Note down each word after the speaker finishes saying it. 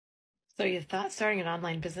So you thought starting an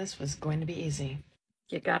online business was going to be easy.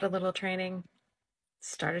 You got a little training,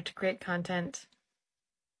 started to create content,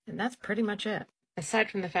 and that's pretty much it.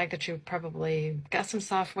 Aside from the fact that you probably got some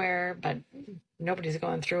software, but nobody's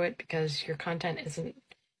going through it because your content isn't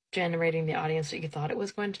generating the audience that you thought it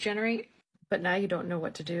was going to generate. But now you don't know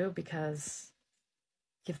what to do because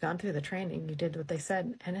you've gone through the training, you did what they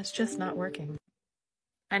said, and it's just not working.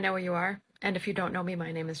 I know where you are. And if you don't know me,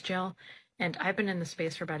 my name is Jill, and I've been in the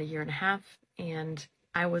space for about a year and a half, and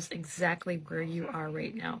I was exactly where you are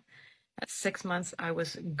right now. At 6 months, I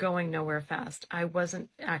was going nowhere fast. I wasn't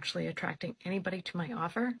actually attracting anybody to my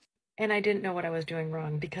offer, and I didn't know what I was doing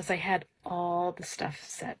wrong because I had all the stuff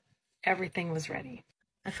set. Everything was ready.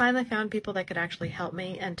 I finally found people that could actually help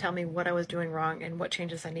me and tell me what I was doing wrong and what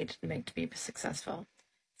changes I needed to make to be successful.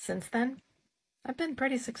 Since then, I've been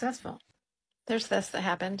pretty successful. There's this that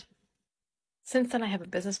happened. Since then, I have a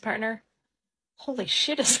business partner. Holy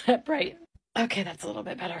shit, is that bright? Okay, that's a little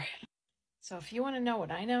bit better. So if you want to know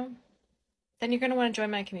what I know, then you're going to want to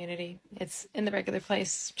join my community. It's in the regular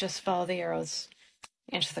place. Just follow the arrows,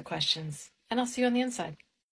 answer the questions, and I'll see you on the inside.